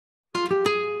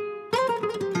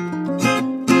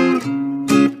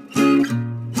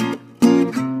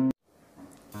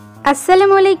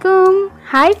আসসালামু আলাইকুম।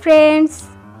 Hi friends,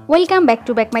 welcome back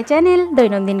to my channel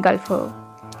দৈনন্দিন গল্প।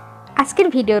 আজকের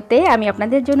ভিডিওতে আমি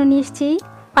আপনাদের জন্য নিয়ে এসেছি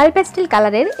অয়েল প্যাস্টেল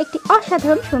কালারের একটি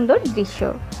অসাধারণ সুন্দর দৃশ্য।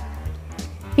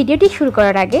 ভিডিওটি শুরু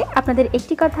করার আগে আপনাদের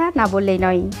একটি কথা না বললেই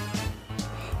নয়,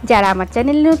 যারা আমার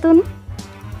চ্যানেলে নতুন,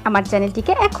 আমার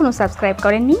চ্যানেলটিকে এখনও সাবস্ক্রাইব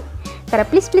করেননি, তারা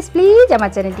প্লিজ প্লিজ প্লিজ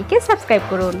আমার চ্যানেলটিকে সাবস্ক্রাইব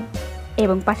করুন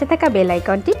এবং পাশে থাকা বেল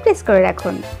আইকনটি প্রেস করে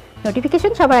রাখুন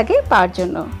নোটিফিকেশন সবার আগে পাওয়ার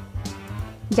জন্য।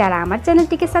 যারা আমার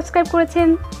চ্যানেলটিকে সাবস্ক্রাইব করেছেন,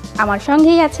 আমার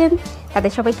সঙ্গেই আছেন,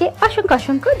 তাদের সবাইকে অসংখ্য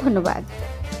অসংখ্য ধন্যবাদ।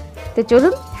 তো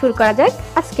চলুন শুরু করা যাক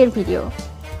আজকের ভিডিও।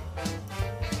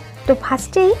 তো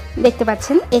ফার্স্টেই দেখতে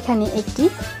পাচ্ছেন এখানে একটি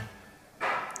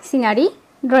সিনারি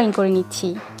ড্রয়িং করে নিচ্ছি,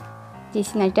 যে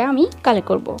সিনারিটা আমি কালার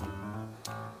করব।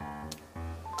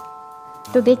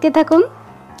 তো দেখতে থাকুন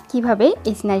কিভাবে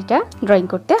এই সিনারিটা ড্রয়িং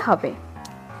করতে হবে।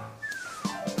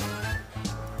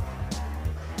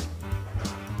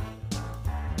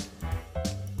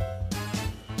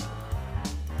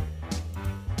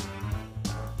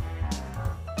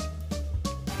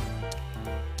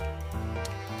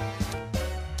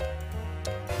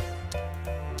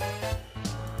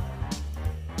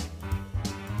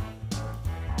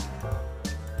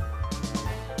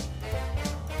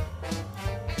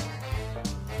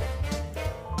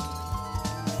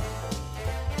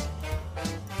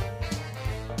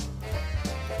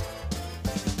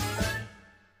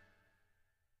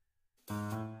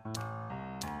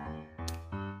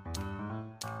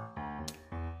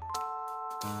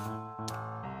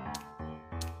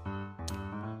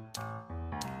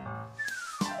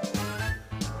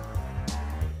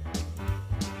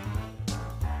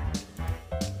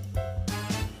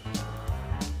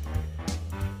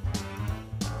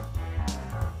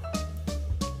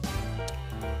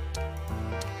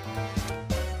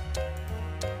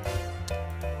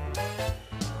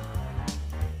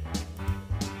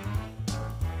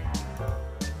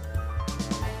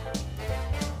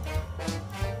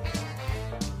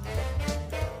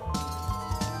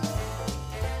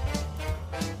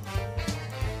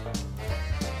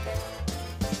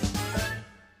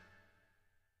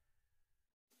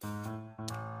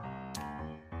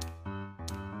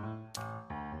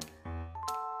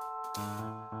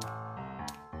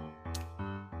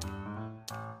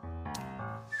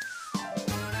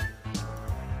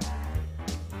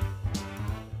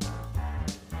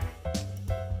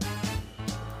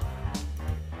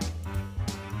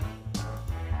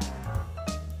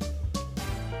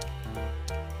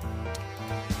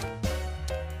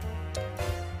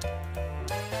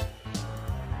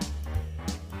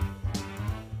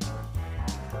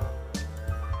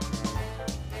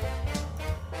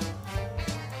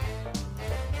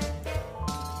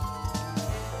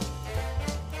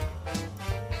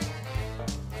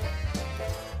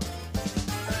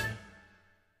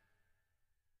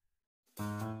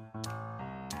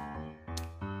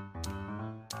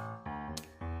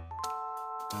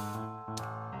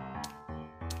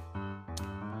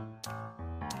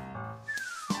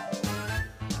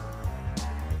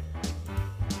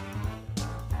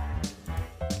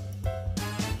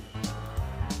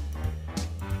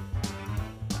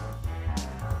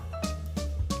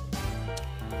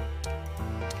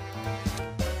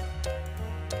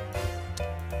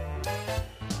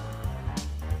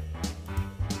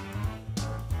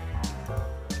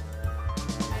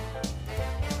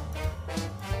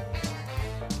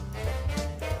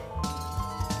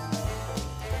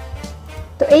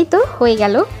 তো এই তো হয়ে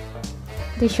গেল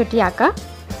দৃশ্যটি আঁকা।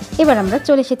 এবার আমরা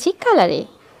চলে এসেছি কালারে।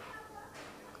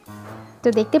 তো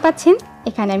দেখতে পাচ্ছেন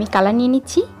এখানে আমি কালার নিয়ে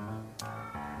নিচ্ছি।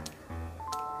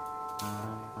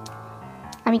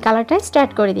 আমি কালারটা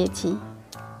স্টার্ট করে দিয়েছি।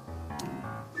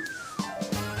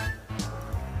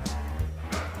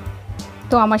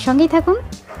 তো আমার সঙ্গেই থাকুন,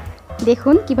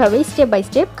 দেখুন কিভাবে স্টেপ বাই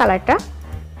স্টেপ কালারটা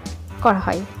করা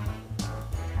হয়।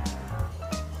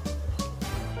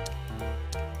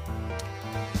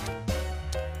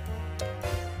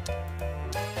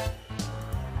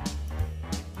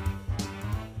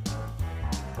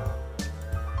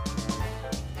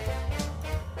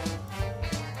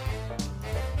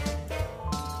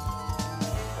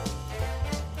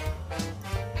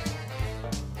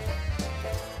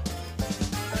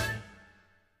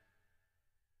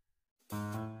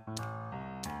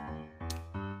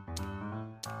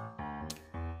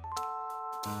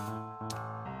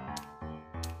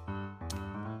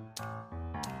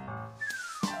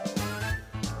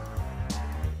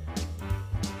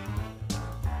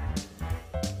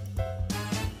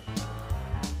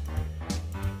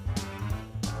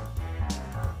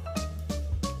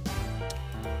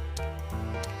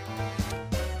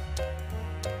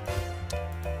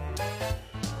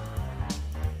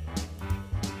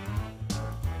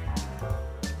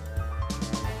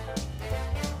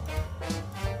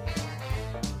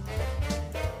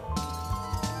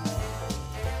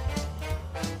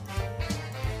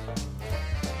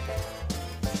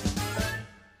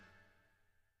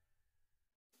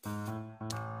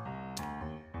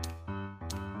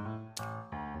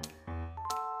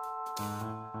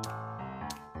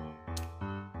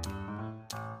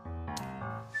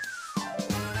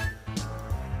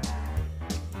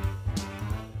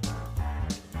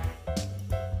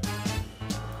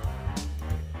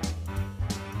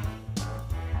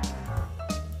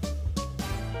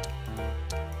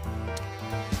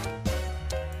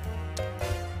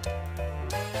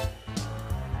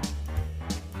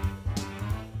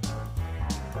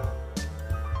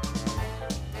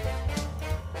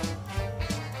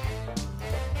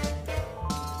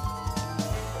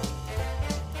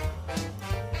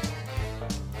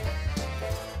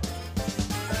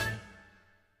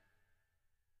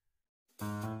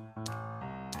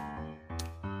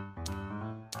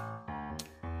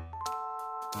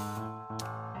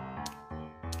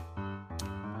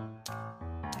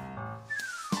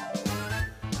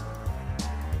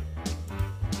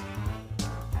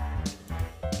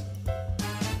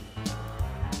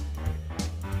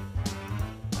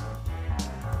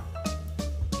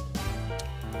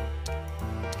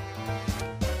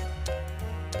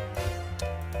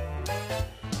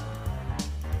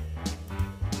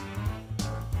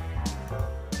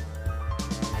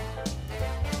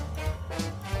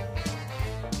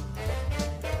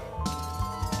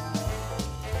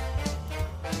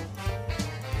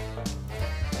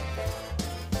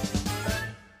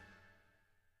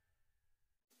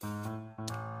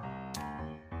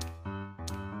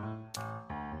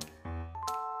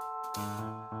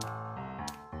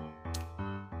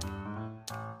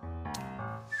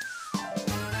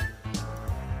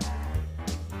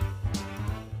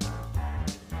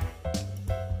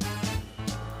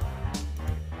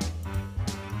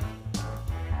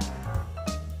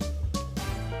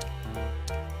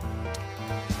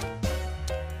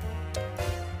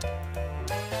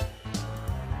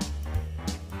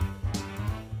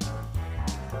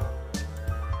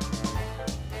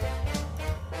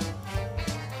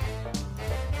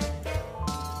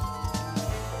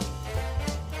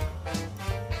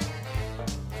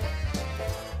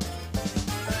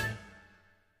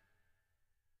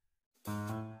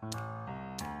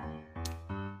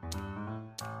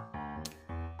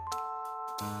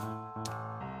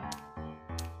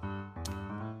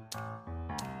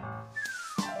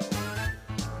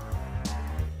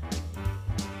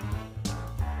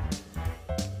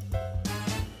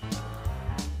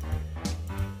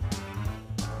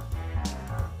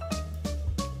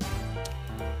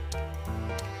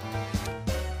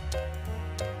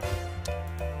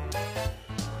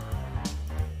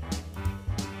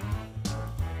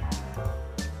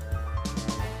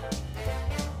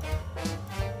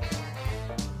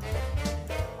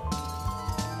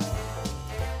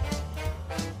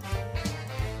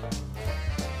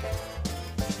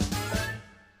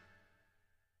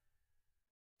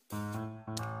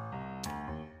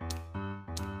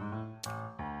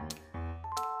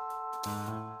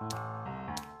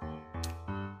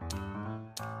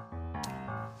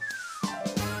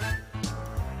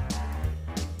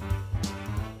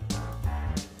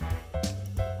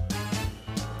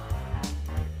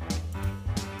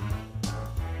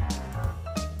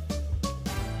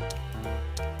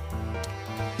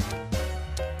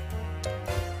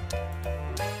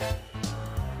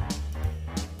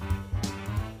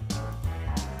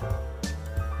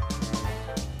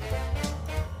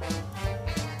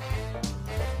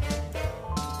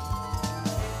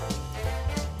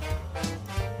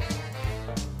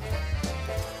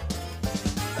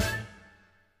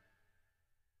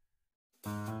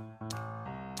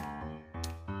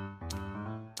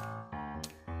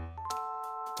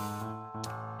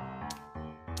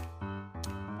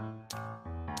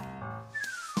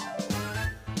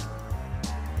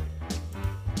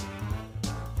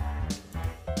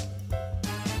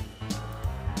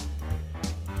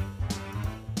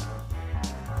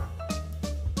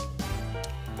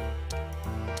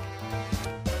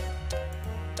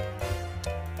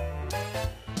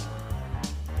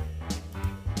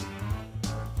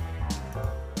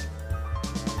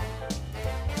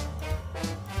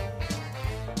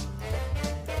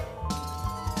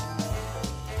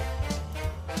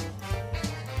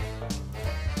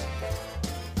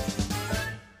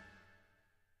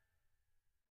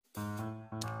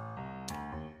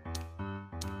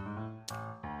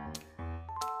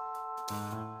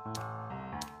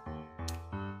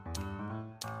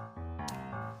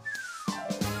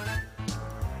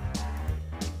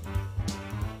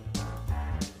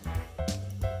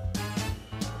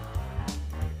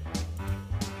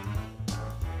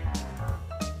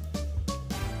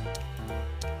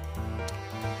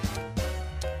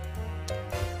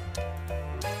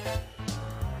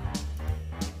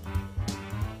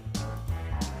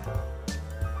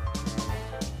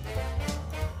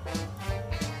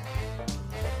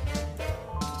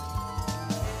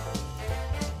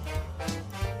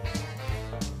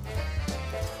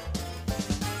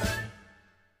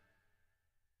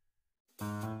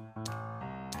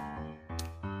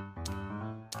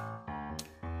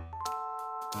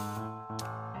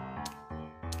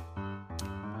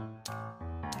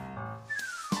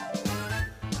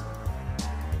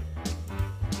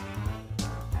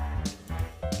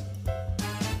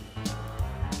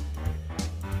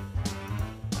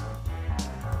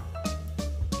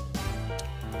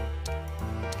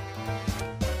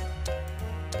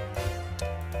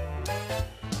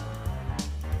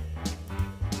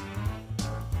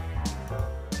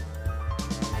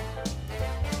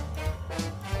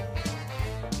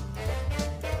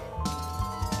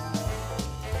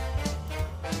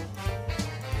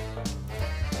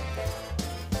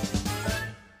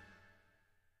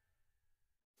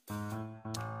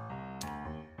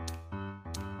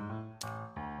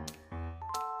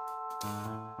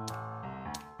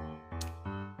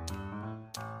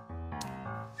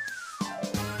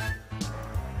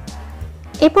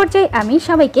 এ পর্যায়ে আমি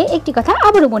সবাইকে একটি কথা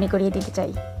আবারও মনে করিয়ে দিতে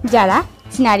চাই, যারা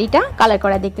সিনারিটা কালার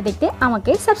করা দেখতে দেখতে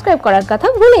আমাকে সাবস্ক্রাইব করার কথা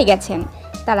ভুলে গেছেন,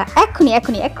 তারা এক্ষুনি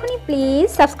প্লিজ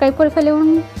সাবস্ক্রাইব করে ফেলুন।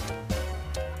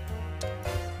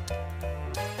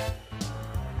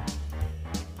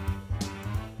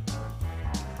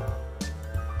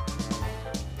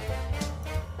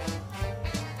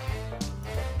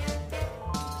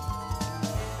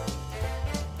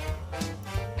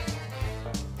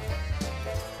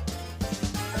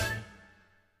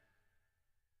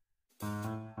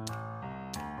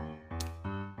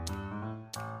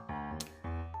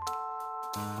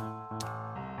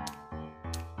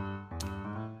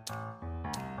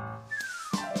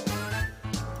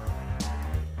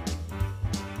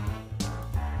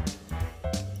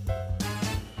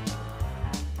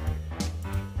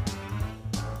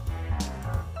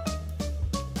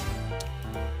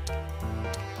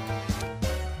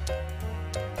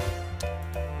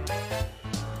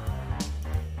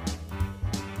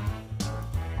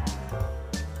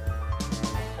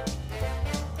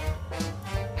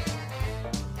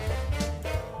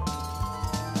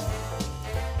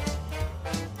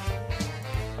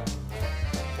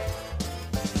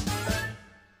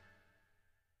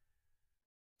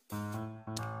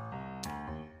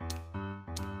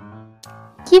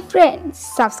 কি ফ্রেন্ডস,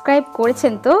 সাবস্ক্রাইব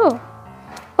করেছেন তো?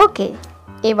 ওকে,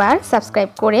 এবার সাবস্ক্রাইব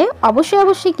করে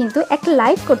অবশ্যই কিন্তু একটা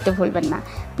লাইক করতে ভুলবেন না।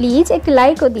 প্লিজ একটা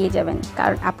লাইকও দিয়ে যাবেন,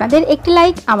 কারণ আপনাদের একটি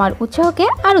লাইক আমার উৎসাহকে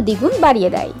আরও দ্বিগুণ বাড়িয়ে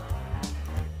দেয়।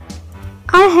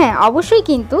 আর হ্যাঁ, অবশ্যই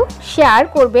কিন্তু শেয়ার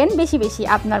করবেন বেশি বেশি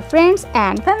আপনার ফ্রেন্ডস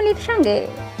অ্যান্ড ফ্যামিলির সঙ্গে।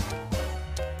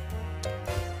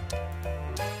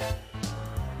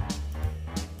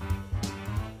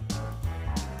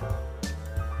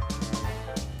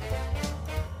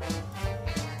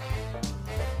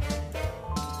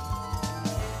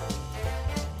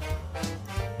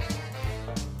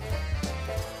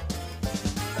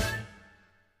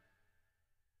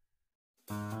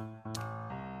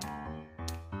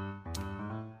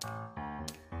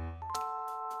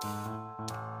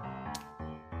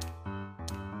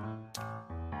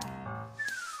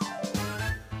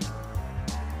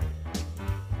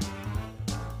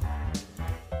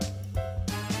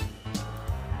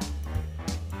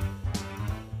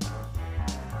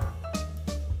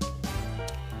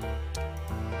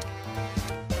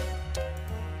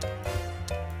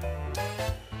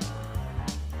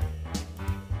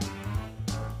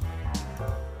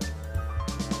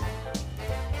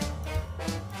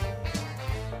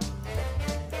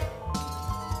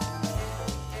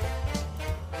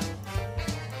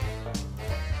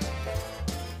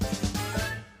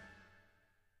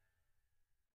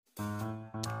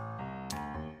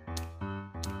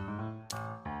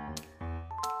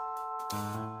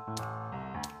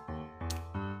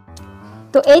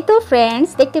 তো এই তো ফ্রেন্ডস,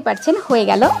 দেখতে পাচ্ছেন হয়ে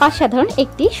গেল অসাধারণ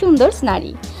একটি সুন্দর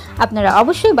সিনারি। আপনারা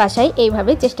অবশ্যই বাসায়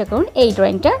এইভাবে চেষ্টা করুন এই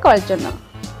ড্রয়িংটা করার জন্য।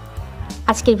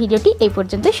 আজকের ভিডিওটি এই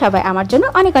পর্যন্ত। সবাই আমার জন্য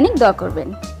অনেক অনেক দোয়া করবেন।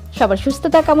 সবার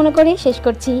সুস্থতা কামনা করে শেষ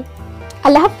করছি।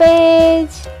 আল্লাহ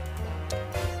হাফেজ।